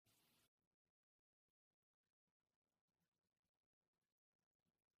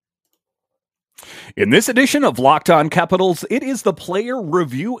In this edition of Locked On Capitals, it is the player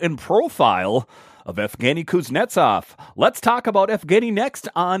review and profile of Evgeny Kuznetsov. Let's talk about Evgeny next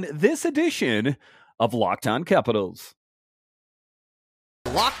on this edition of Locked On Capitals.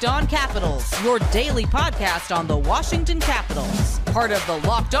 Locked On Capitals, your daily podcast on the Washington Capitals. Part of the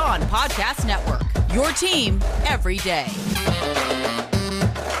Locked On Podcast Network, your team every day.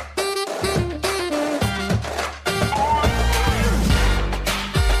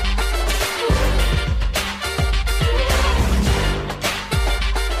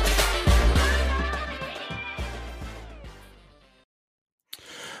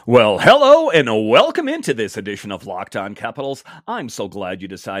 Well, hello and welcome into this edition of Locked On Capitals. I'm so glad you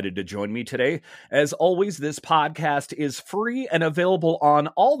decided to join me today. As always, this podcast is free and available on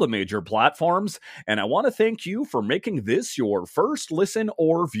all the major platforms, and I want to thank you for making this your first listen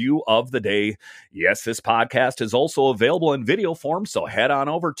or view of the day. Yes, this podcast is also available in video form, so head on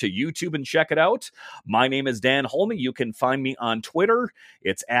over to YouTube and check it out. My name is Dan Holme. You can find me on Twitter.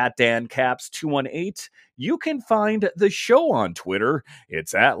 It's at DanCaps218. You can find the show on Twitter.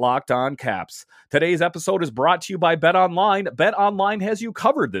 It's at Locked On Caps. Today's episode is brought to you by BetOnline. BetOnline has you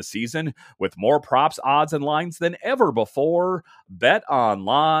covered this season with more props, odds, and lines than ever before.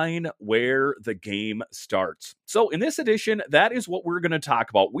 BetOnline, where the game starts. So in this edition, that is what we're going to talk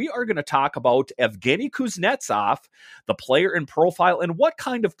about. We are going to talk about Evgeny Kuznetsov, the player and profile, and what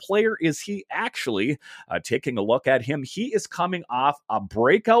kind of player is he actually. Taking a look at him, he is coming off a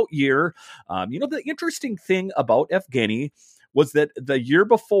breakout year. The interesting thing about Evgeny was that the year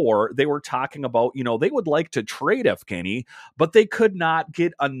before they were talking about, they would like to trade Evgeny, but they could not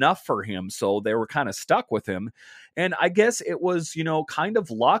get enough for him. So they were kind of stuck with him. And I guess it was, kind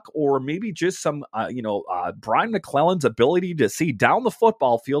of luck or maybe just some, Brian McClellan's ability to see down the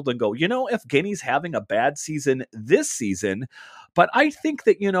football field and go, Evgeny's having a bad season this season. But I think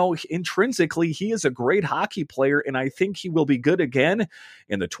that, intrinsically, he is a great hockey player, and I think he will be good again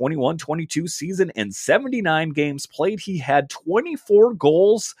in the 21-22 season. And 79 games played, he had 24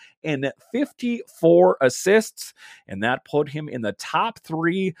 goals and 54 assists, and that put him in the top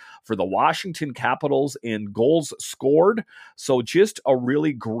 3 for the Washington Capitals in goals scored. So just a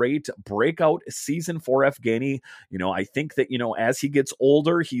really great breakout season for Evgeny. I think that, as he gets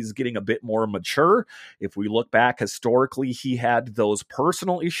older, he's getting a bit more mature. If we look back historically, he had those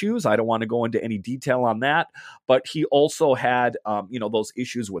personal issues. I don't want to go into any detail on that, but he also had, those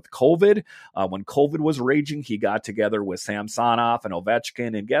issues with COVID. When COVID was raging, he got together with Samsonov and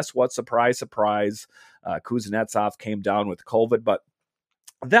Ovechkin, and guess what? Surprise, surprise. Kuznetsov came down with COVID, but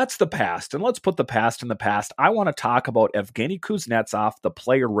that's the past. And let's put the past in the past. I want to talk about Evgeny Kuznetsov, the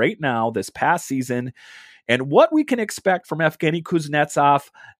player right now, this past season, and what we can expect from Evgeny Kuznetsov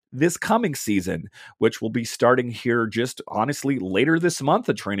this coming season, which will be starting here just honestly later this month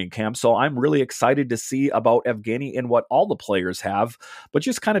of training camp. So I'm really excited to see about Evgeny and what all the players have, but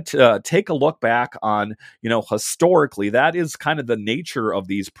just kind of take a look back on, historically, that is kind of the nature of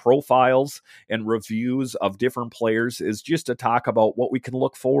these profiles and reviews of different players, is just to talk about what we can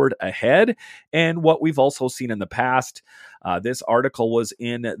look forward ahead and what we've also seen in the past. This article was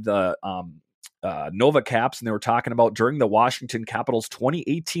in the, Nova Caps, and they were talking about during the Washington Capitals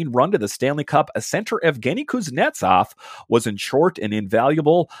 2018 run to the Stanley Cup, a center Evgeny Kuznetsov was in short and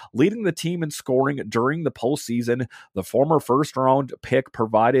invaluable, leading the team in scoring during the postseason. The former first-round pick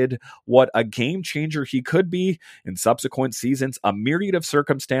provided what a game changer he could be. In subsequent seasons, a myriad of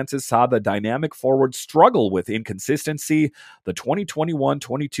circumstances saw the dynamic forward struggle with inconsistency. The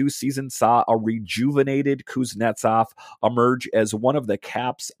 2021-22 season saw a rejuvenated Kuznetsov emerge as one of the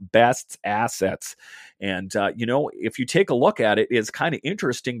Caps' best assets. And, if you take a look at it, it's kind of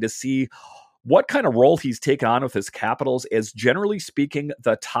interesting to see what kind of role he's taken on with his Capitals as, generally speaking,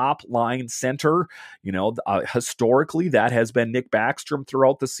 the top line center. Historically, that has been Nick Backstrom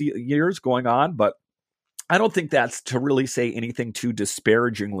throughout the years going on, but I don't think that's to really say anything too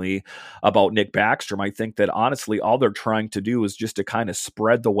disparagingly about Nick Backstrom. I think that honestly, all they're trying to do is just to kind of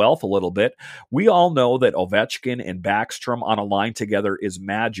spread the wealth a little bit. We all know that Ovechkin and Backstrom on a line together is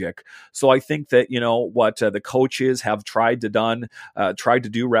magic. So I think that, what the coaches have tried to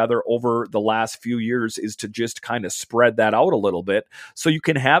do over the last few years is to just kind of spread that out a little bit. So you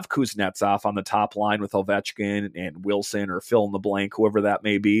can have Kuznetsov on the top line with Ovechkin and Wilson or fill in the blank, whoever that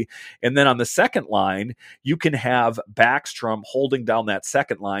may be. And then on the second line, you can have Backstrom holding down that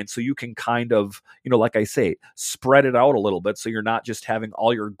second line, so you can kind of, like I say, spread it out a little bit, so you're not just having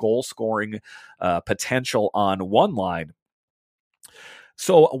all your goal scoring potential on one line.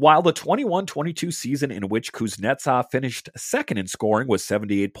 So while the 21-22 season in which Kuznetsov finished second in scoring with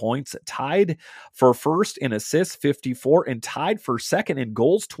 78 points, tied for first in assists 54, and tied for second in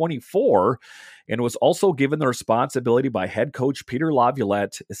goals 24, and was also given the responsibility by head coach Peter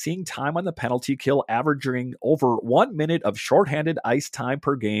Laviolette, seeing time on the penalty kill averaging over 1 minute of shorthanded ice time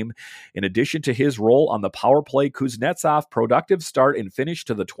per game. In addition to his role on the power play, Kuznetsov productive start and finish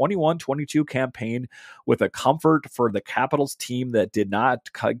to the 21-22 campaign with a comfort for the Capitals team that did not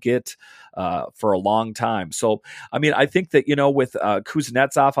get for a long time. So, I mean, I think that, with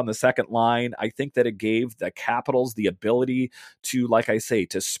Kuznetsov on the second line, I think that it gave the Capitals the ability to, like I say,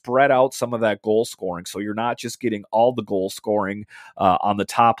 to spread out some of that goal scoring. So you're not just getting all the goal scoring on the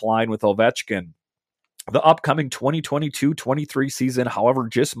top line with Ovechkin. The upcoming 2022-23 season, however,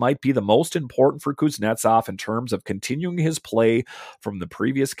 just might be the most important for Kuznetsov in terms of continuing his play from the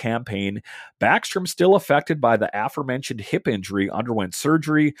previous campaign. Backstrom, still affected by the aforementioned hip injury, underwent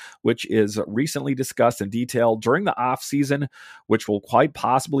surgery, which is recently discussed in detail during the offseason, which will quite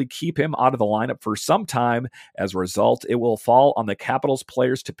possibly keep him out of the lineup for some time. As a result, it will fall on the Capitals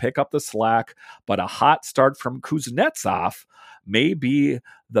players to pick up the slack, but a hot start from Kuznetsov may be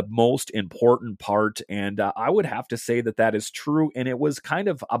the most important part. And I would have to say that that is true. And it was kind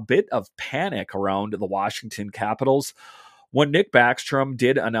of a bit of panic around the Washington Capitals when Nick Backstrom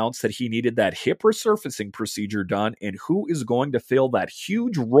did announce that he needed that hip resurfacing procedure done, and who is going to fill that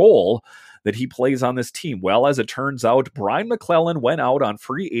huge role that he plays on this team. Well, as it turns out, Brian McClellan went out on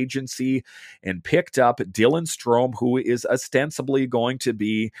free agency and picked up Dylan Strome, who is ostensibly going to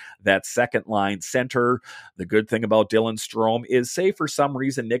be that second line center. The good thing about Dylan Strome is, say for some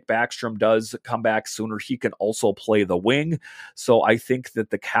reason Nick Backstrom does come back sooner, he can also play the wing. So I think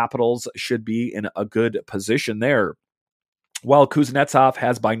that the Capitals should be in a good position there. While Kuznetsov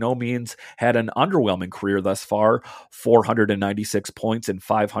has by no means had an underwhelming career thus far, 496 points in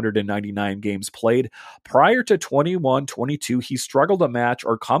 599 games played, prior to 21-22, he struggled to match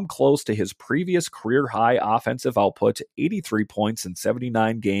or come close to his previous career-high offensive output, 83 points in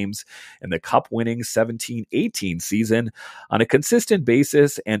 79 games in the Cup-winning 17-18 season. On a consistent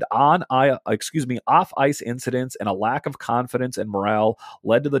basis, and off-ice incidents and a lack of confidence and morale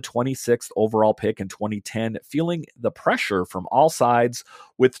led to the 26th overall pick in 2010, feeling the pressure from all sides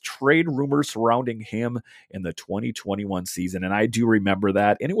with trade rumors surrounding him in the 2021 season. And I do remember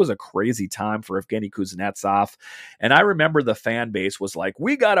that. And it was a crazy time for Evgeny Kuznetsov. And I remember the fan base was like,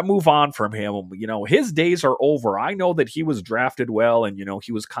 we got to move on from him. His days are over. I know that he was drafted well. And,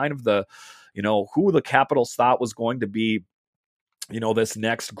 he was kind of the, who the Capitals thought was going to be this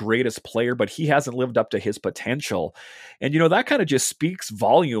next greatest player, but he hasn't lived up to his potential. And, that kind of just speaks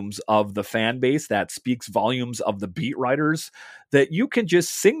volumes of the fan base, that speaks volumes of the beat writers, that you can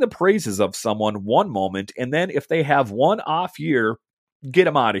just sing the praises of someone one moment, and then if they have one off year, get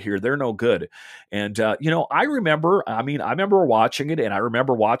them out of here. They're no good. And, I remember watching it, and I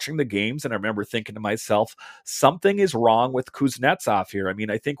remember watching the games, and I remember thinking to myself, something is wrong with Kuznetsov here. I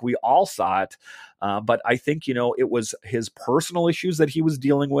mean, I think we all saw it. But I think, it was his personal issues that he was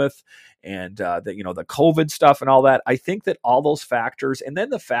dealing with, and the COVID stuff and all that. I think that all those factors, and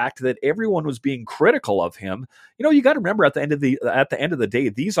then the fact that everyone was being critical of him, you got to remember at the end of the day,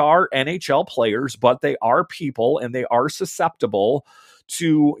 these are NHL players, but they are people and they are susceptible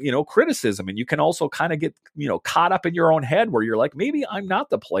to, criticism. And you can also kind of get, caught up in your own head where you're like, maybe I'm not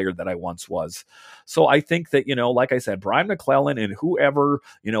the player that I once was. So I think that, like I said, Brian McClellan and whoever,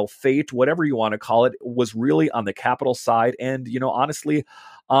 fate, whatever you want to call it, was really on the Capital side. And, honestly,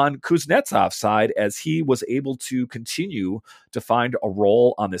 on Kuznetsov's side, as he was able to continue to find a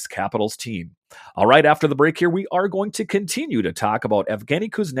role on this Capitals team. All right, after the break here, we are going to continue to talk about Evgeny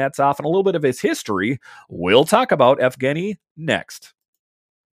Kuznetsov and a little bit of his history. We'll talk about Evgeny next.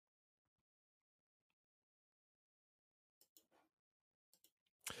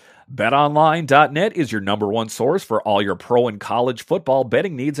 BetOnline.net is your number one source for all your pro and college football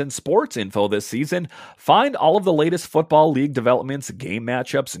betting needs and sports info this season. Find all of the latest football league developments, game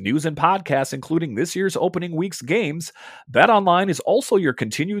matchups, news, and podcasts, including this year's opening week's games. BetOnline is also your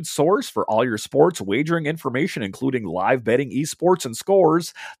continued source for all your sports wagering information, including live betting, esports, and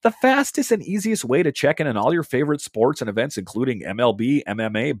scores. The fastest and easiest way to check in on all your favorite sports and events, including MLB,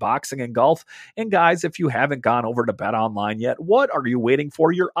 MMA, boxing, and golf. And guys, if you haven't gone over to BetOnline yet, what are you waiting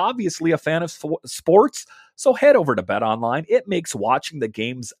for? You're obviously a fan of sports, so head over to BetOnline. It makes watching the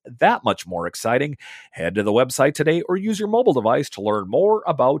games that much more exciting. Head to the website today or use your mobile device to learn more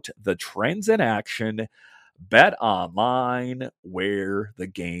about the trends in action. BetOnline, where the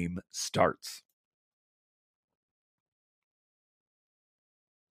game starts.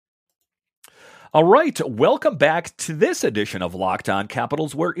 All right, welcome back to this edition of Locked On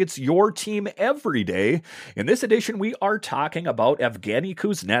Capitals, where it's your team every day. In this edition, we are talking about Evgeny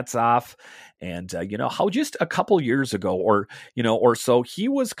Kuznetsov and, how just a couple years ago or so, he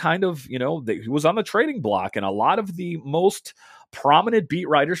was kind of, he was on the trading block, and a lot of the most prominent beat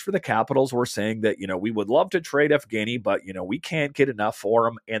writers for the Capitals were saying that, we would love to trade Evgeny, but, we can't get enough for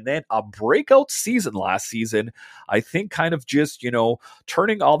him. And then a breakout season last season, I think kind of just,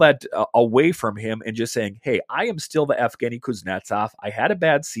 turning all that away from him and just saying, hey, I am still the Evgeny Kuznetsov. I had a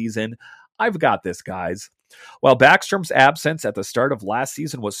bad season. I've got this, guys. While Backstrom's absence at the start of last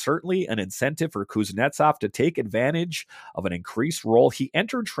season was certainly an incentive for Kuznetsov to take advantage of an increased role, he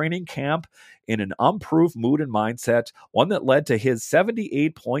entered training camp in an improved mood and mindset, one that led to his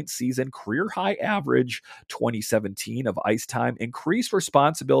 78-point season, career-high average 2017 of ice time, increased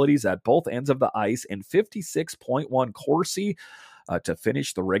responsibilities at both ends of the ice, and 56.1 Corsi to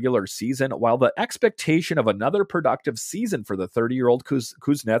finish the regular season. While the expectation of another productive season for the 30-year-old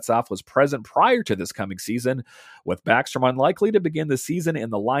Kuznetsov was present prior to this coming season, with Backstrom unlikely to begin the season in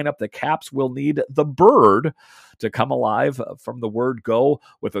the lineup, the Caps will need the Bird to come alive from the word go.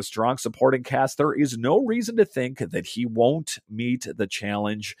 With a strong supporting cast, there is no reason to think that he won't meet the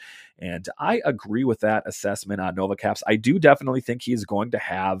challenge. And I agree with that assessment on Nova Caps. I do definitely think he's going to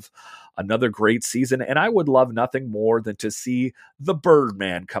have another great season, and I would love nothing more than to see the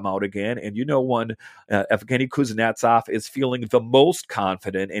Birdman come out again. And when Evgeny Kuznetsov is feeling the most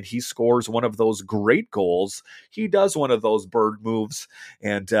confident and he scores one of those great goals, he does one of those bird moves.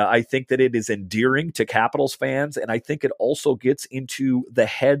 And I think that it is endearing to Capitals fans, and I think it also gets into the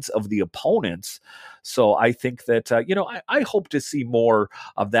heads of the opponents. So I think that, I hope to see more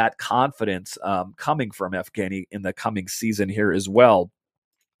of that confidence coming from Evgeny in the coming season here as well.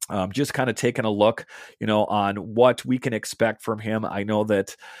 Just kind of taking a look, on what we can expect from him. I know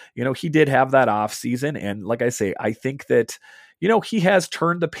that, he did have that off season. And like I say, I think that, he has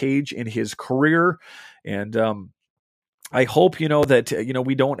turned the page in his career. And, I hope, that,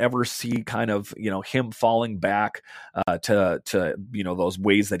 we don't ever see kind of, him falling back to those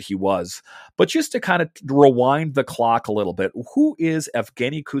ways that he was. But just to kind of rewind the clock a little bit, who is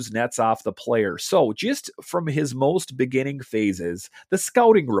Evgeny Kuznetsov, the player? So just from his most beginning phases, the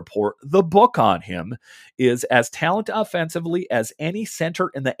scouting report, the book on him is as talented offensively as any center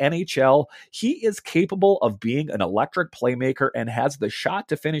in the NHL. He is capable of being an electric playmaker and has the shot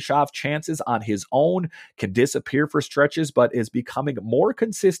to finish off chances on his own, can disappear for stretches, but is becoming more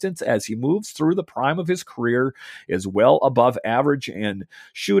consistent as he moves through the prime of his career, is well above average in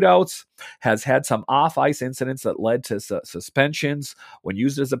shootouts, has had some off-ice incidents that led to suspensions. When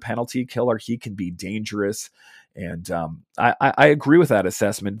used as a penalty killer, he can be dangerous. And I agree with that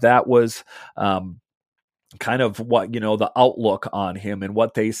assessment. That was kind of what, the outlook on him and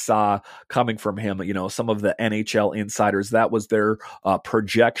what they saw coming from him. Some of the NHL insiders, that was their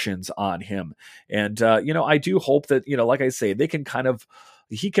projections on him. And, I do hope that, like I say, they can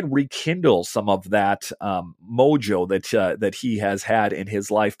he can rekindle some of that mojo that he has had in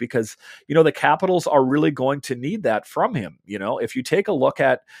his life, because, the Capitals are really going to need that from him. If you take a look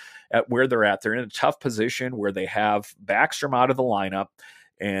at where they're at, they're in a tough position where they have Backstrom out of the lineup.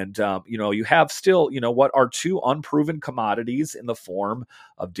 And, you have still, what are two unproven commodities in the form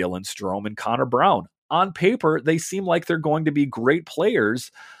of Dylan Strome and Connor Brown. On paper, they seem like they're going to be great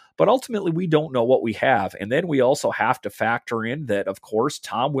players, but ultimately we don't know what we have. And then we also have to factor in that, of course,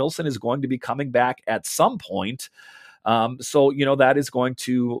 Tom Wilson is going to be coming back at some point. So, that is going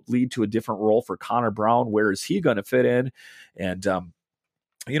to lead to a different role for Connor Brown. Where is he going to fit in? And,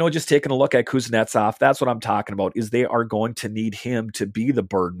 just taking a look at Kuznetsov, that's what I'm talking about, is they are going to need him to be the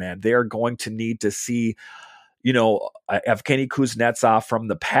Birdman. They are going to need to see, Evgeny Kuznetsov from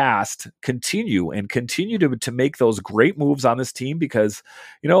the past continue to make those great moves on this team, because,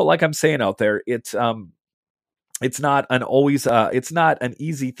 like I'm saying out there, it's not an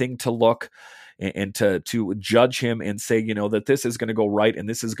easy thing to look and to judge him and say, that this is going to go right and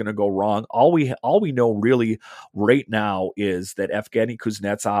this is going to go wrong. All we know really right now is that Evgeny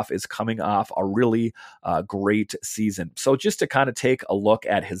Kuznetsov is coming off a really great season. So just to kind of take a look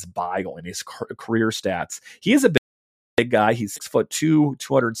at his bio and his career stats, he is a big guy. He's 6'2",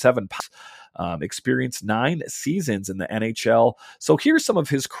 207 pounds. Experienced 9 seasons in the NHL. So here's some of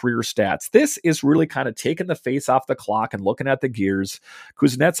his career stats. This is really kind of taking the face off the clock and looking at the gears.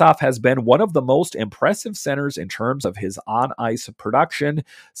 Kuznetsov has been one of the most impressive centers in terms of his on-ice production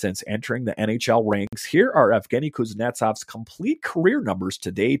since entering the NHL ranks. Here are Evgeny Kuznetsov's complete career numbers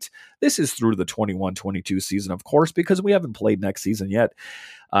to date. This is through the 21-22 season, of course, because we haven't played next season yet.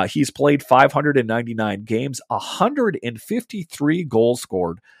 He's played 599 games, 153 goals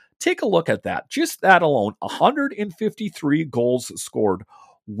scored, Take a look at that. Just that alone, 153 goals scored.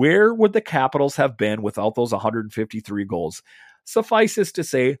 Where would the Capitals have been without those 153 goals? Suffices to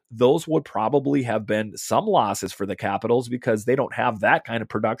say, those would probably have been some losses for the Capitals because they don't have that kind of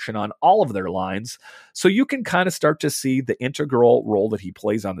production on all of their lines. So you can kind of start to see the integral role that he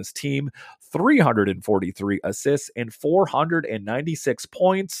plays on this team. 343 assists and 496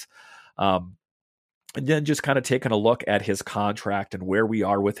 points. And then just kind of taking a look at his contract and where we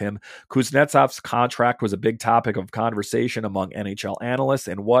are with him. Kuznetsov's contract was a big topic of conversation among NHL analysts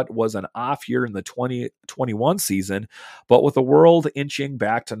and what was an off year in the 2021 season. But with the world inching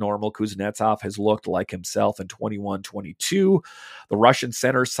back to normal, Kuznetsov has looked like himself in 21-22. The Russian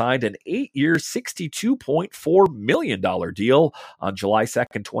center signed an 8-year, $62.4 million deal on July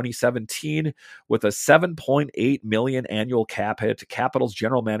 2nd, 2017, with a $7.8 million annual cap hit. Capitals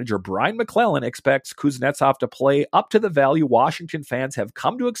general manager Brian McClellan expects Kuznetsov to play up to the value Washington fans have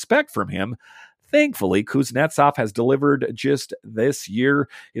come to expect from him. Thankfully, Kuznetsov has delivered just this year.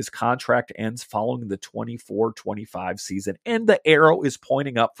 His contract ends following the 24-25 season, and the arrow is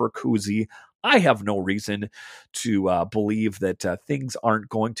pointing up for Kuzi. I have no reason to believe that things aren't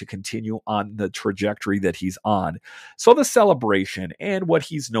going to continue on the trajectory that he's on. So the celebration and what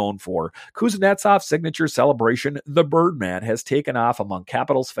he's known for. Kuznetsov's signature celebration, the Birdman, has taken off among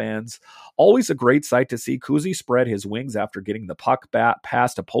Capitals fans. Always a great sight to see Kuzi spread his wings after getting the puck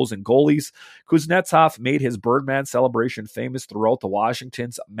past opposing goalies. Kuznetsov made his Birdman celebration famous throughout the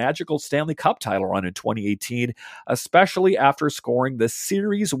Washington's magical Stanley Cup title run in 2018, especially after scoring the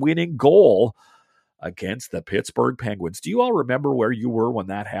series-winning goal against the Pittsburgh Penguins. Do you all remember where you were when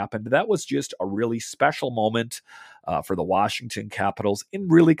that happened? That was just a really special moment for the Washington Capitals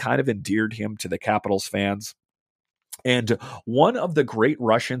and really kind of endeared him to the Capitals fans. And one of the great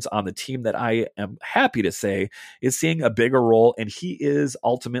Russians on the team that I am happy to say is seeing a bigger role, and he is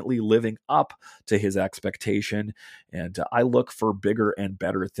ultimately living up to his expectation. And I look for bigger and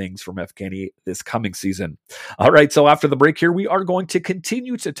better things from Evgeny this coming season. All right, so after the break here, we are going to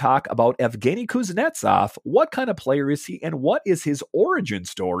continue to talk about Evgeny Kuznetsov. What kind of player is he, and what is his origin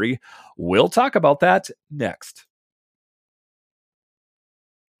story? We'll talk about that next.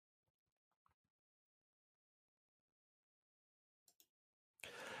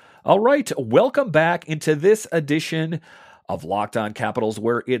 All right, welcome back into this edition of Locked On Capitals,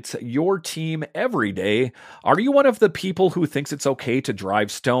 where it's your team every day. Are you one of the people who thinks it's okay to drive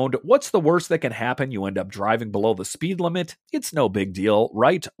stoned? What's the worst that can happen? You end up driving below the speed limit. It's no big deal,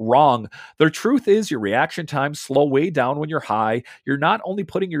 right? Wrong. The truth is your reaction times slow way down when you're high. You're not only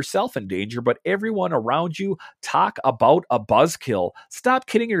putting yourself in danger, but everyone around you. Talk about a buzzkill. Stop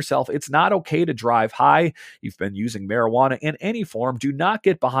kidding yourself. It's not okay to drive high. You've been using marijuana in any form. Do not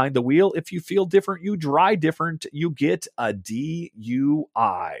get behind the wheel. If you feel different, you drive different, you get a DUI.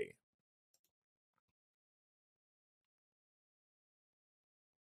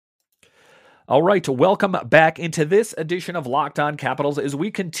 All right, welcome back into this edition of Locked On Capitals as we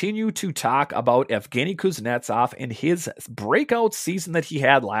continue to talk about Evgeny Kuznetsov and his breakout season that he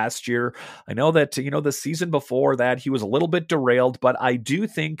had last year. I know that, the season before that he was a little bit derailed, but I do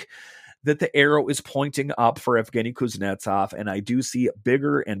think that the arrow is pointing up for Evgeny Kuznetsov, and I do see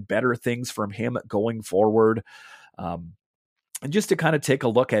bigger and better things from him going forward. And just to kind of take a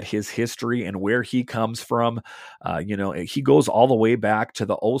look at his history and where he comes from, he goes all the way back to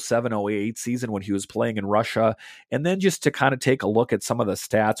the 07-08 season when he was playing in Russia. And then just to kind of take a look at some of the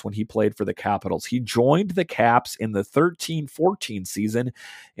stats when he played for the Capitals. He joined the Caps in the 13-14 season.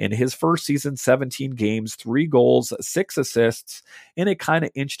 In his first season, 17 games, 3 goals, 6 assists, and it kind of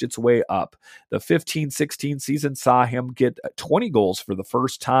inched its way up. The 15-16 season saw him get 20 goals for the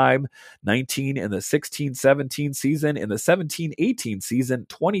first time, 19 in the 16-17 season. In the 17-18 season,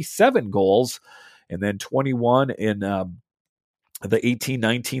 27 goals, and then 21 in the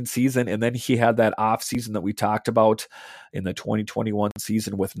 18-19 season. And then he had that off season that we talked about in the 2021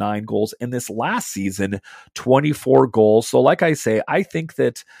 season with 9 goals. In this last season, 24 goals. So like I say, I think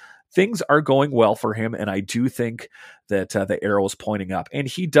that things are going well for him, and I do think that the arrow is pointing up. And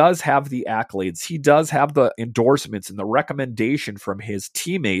he does have the accolades. He does have the endorsements and the recommendation from his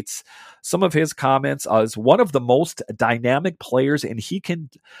teammates. Some of his comments as one of the most dynamic players, and he can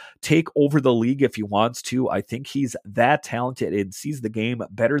take over the league if he wants to. I think he's that talented and sees the game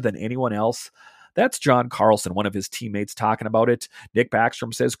better than anyone else. That's John Carlson, one of his teammates, talking about it. Nick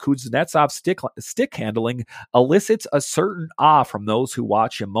Backstrom says Kuznetsov's stick handling elicits a certain awe from those who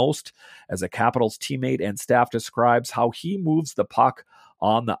watch him most. As a Capitals teammate and staff describes how he moves the puck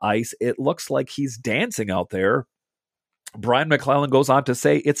on the ice, it looks like he's dancing out there. Brian McClellan goes on to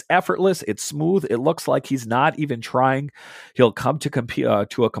say, it's effortless, it's smooth, it looks like he's not even trying. He'll come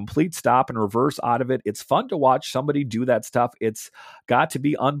to a complete stop and reverse out of it. It's fun to watch somebody do that stuff. It's got to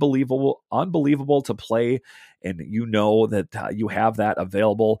be unbelievable to play, and you know that you have that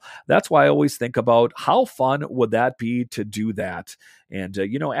available. That's why I always think about how fun would that be to do that. And,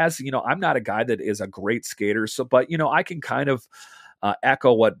 I'm not a guy that is a great skater, but I can kind of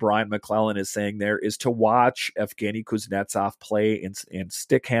echo what Brian McClellan is saying there, is to watch Evgeny Kuznetsov play in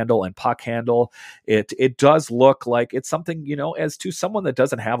stick handle and puck handle. It does look like it's something, as to someone that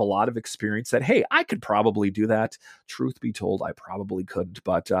doesn't have a lot of experience, that, hey, I could probably do that. Truth be told, I probably couldn't.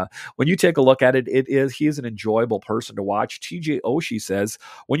 But when you take a look at it, he is an enjoyable person to watch. TJ Oshie says,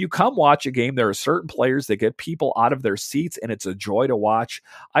 when you come watch a game, there are certain players that get people out of their seats, and it's a joy to watch.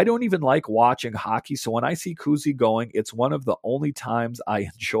 I don't even like watching hockey, so when I see Kuzi going, it's one of the only times I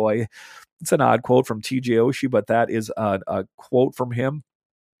enjoy. It's an odd quote from TJ Oshie, but that is a quote from him.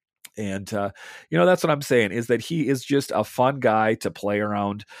 And, that's what I'm saying, is that he is just a fun guy to play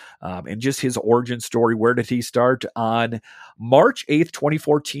around. And just his origin story, where did he start? On March 8th,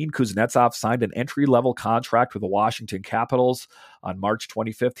 2014, Kuznetsov signed an entry-level contract with the Washington Capitals. On March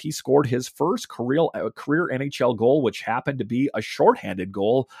 25th, he scored his first career NHL goal, which happened to be a shorthanded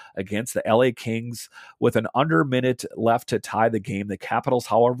goal against the LA Kings with an under minute left to tie the game. The Capitals,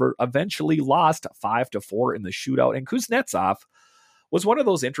 however, eventually lost 5-4 in the shootout, and Kuznetsov was one of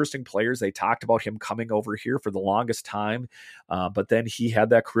those interesting players. They talked about him coming over here for the longest time, but then he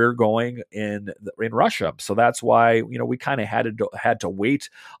had that career going in Russia. So that's why, we kind of had to wait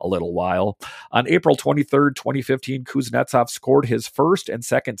a little while. On April 23rd, 2015, Kuznetsov scored his first and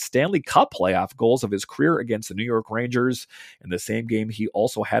second Stanley Cup playoff goals of his career against the New York Rangers. In the same game, he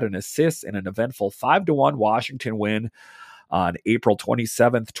also had an assist in an eventful 5-1 Washington win. On April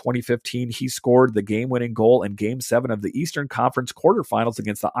 27th, 2015, he scored the game-winning goal in Game 7 of the Eastern Conference quarterfinals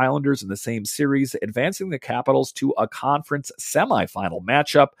against the Islanders in the same series, advancing the Capitals to a conference semifinal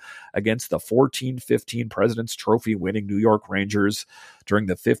matchup against the 14-15 President's Trophy winning New York Rangers. During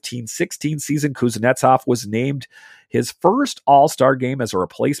the 15-16 season, Kuznetsov was named his first All-Star game as a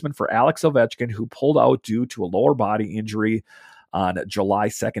replacement for Alex Ovechkin, who pulled out due to a lower body injury. On July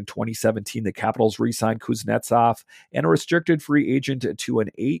 2nd, 2017, the Capitals re-signed Kuznetsov and a restricted free agent to an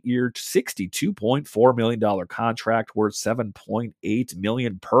 8-year, $62.4 million contract worth $7.8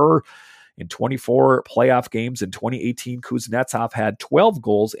 million per. In 24 playoff games in 2018, Kuznetsov had 12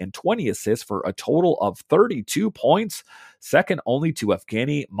 goals and 20 assists for a total of 32 points, second only to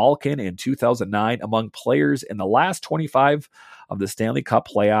Evgeny Malkin in 2009. Among players in the last 25 of the Stanley Cup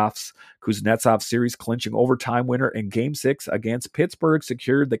playoffs, Kuznetsov series clinching overtime winner in Game 6 against Pittsburgh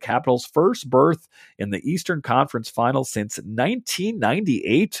secured the Capitals' first berth in the Eastern Conference Finals since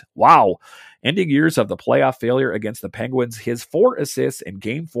 1998. Wow. Ending years of the playoff failure against the Penguins, his 4 assists in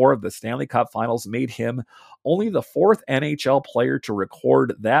Game 4 of the Stanley Cup Finals made him only the 4th NHL player to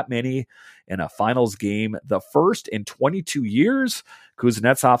record that many in a finals game, the first in 22 years.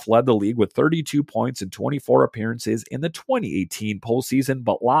 Kuznetsov led the league with 32 points in 24 appearances in the 2018 postseason,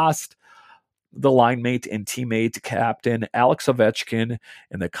 but lost the line mate and teammate captain Alex Ovechkin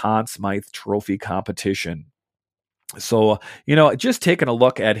in the Conn Smythe Trophy competition. So, just taking a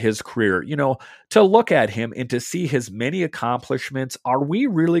look at his career, to look at him and to see his many accomplishments, are we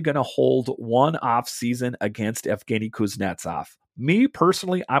really going to hold one off season against Evgeny Kuznetsov? Me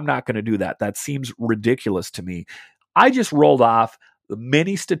personally, I'm not going to do that. That seems ridiculous to me. I just rolled off the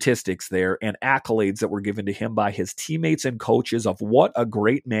many statistics there and accolades that were given to him by his teammates and coaches of what a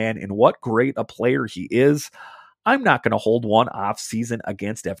great man and what great a player he is. I'm not going to hold one off season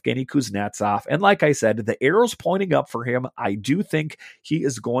against Evgeny Kuznetsov. And like I said, the arrow's pointing up for him. I do think he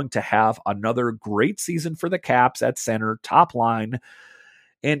is going to have another great season for the Caps at center, top line.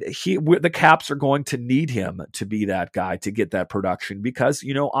 And the Caps are going to need him to be that guy to get that production because,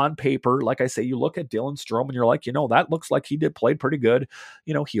 on paper, like I say, you look at Dylan Strome and you're like, that looks like he played pretty good.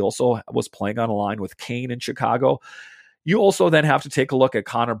 He also was playing on a line with Kane in Chicago. You also then have to take a look at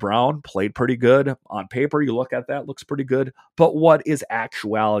Connor Brown, played pretty good. On paper, you look at that, looks pretty good. But what is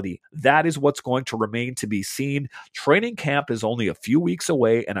actuality? That is what's going to remain to be seen. Training camp is only a few weeks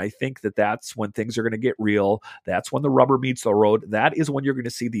away, and I think that that's when things are going to get real. That's when the rubber meets the road. That is when you're going to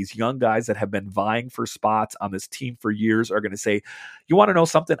see these young guys that have been vying for spots on this team for years are going to say, you want to know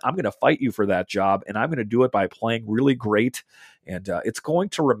something? I'm going to fight you for that job, and I'm going to do it by playing really great. And it's going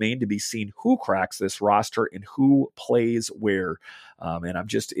to remain to be seen who cracks this roster and who plays where.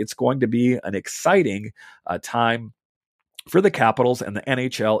 And it's going to be an exciting time For the Capitals and the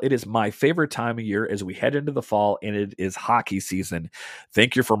NHL, it is my favorite time of year as we head into the fall, and it is hockey season.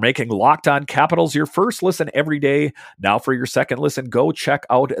 Thank you for making Locked On Capitals your first listen every day. Now for your second listen, go check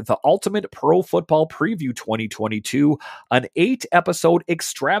out the Ultimate Pro Football Preview 2022, an 8-episode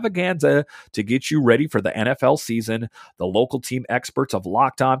extravaganza to get you ready for the NFL season. The local team experts of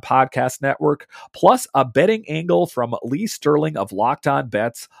Locked On Podcast Network, plus a betting angle from Lee Sterling of Locked On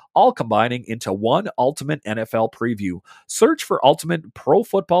Bets, all combining into one ultimate NFL preview. Search for Ultimate Pro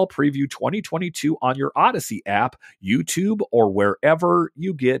Football Preview 2022 on your Odyssey app, YouTube, or wherever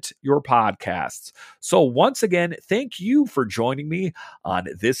you get your podcasts. So once again, thank you for joining me on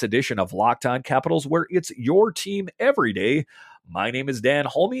this edition of Locked On Capitals, where it's your team every day. My name is Dan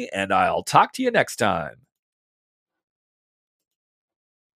Holme, and I'll talk to you next time.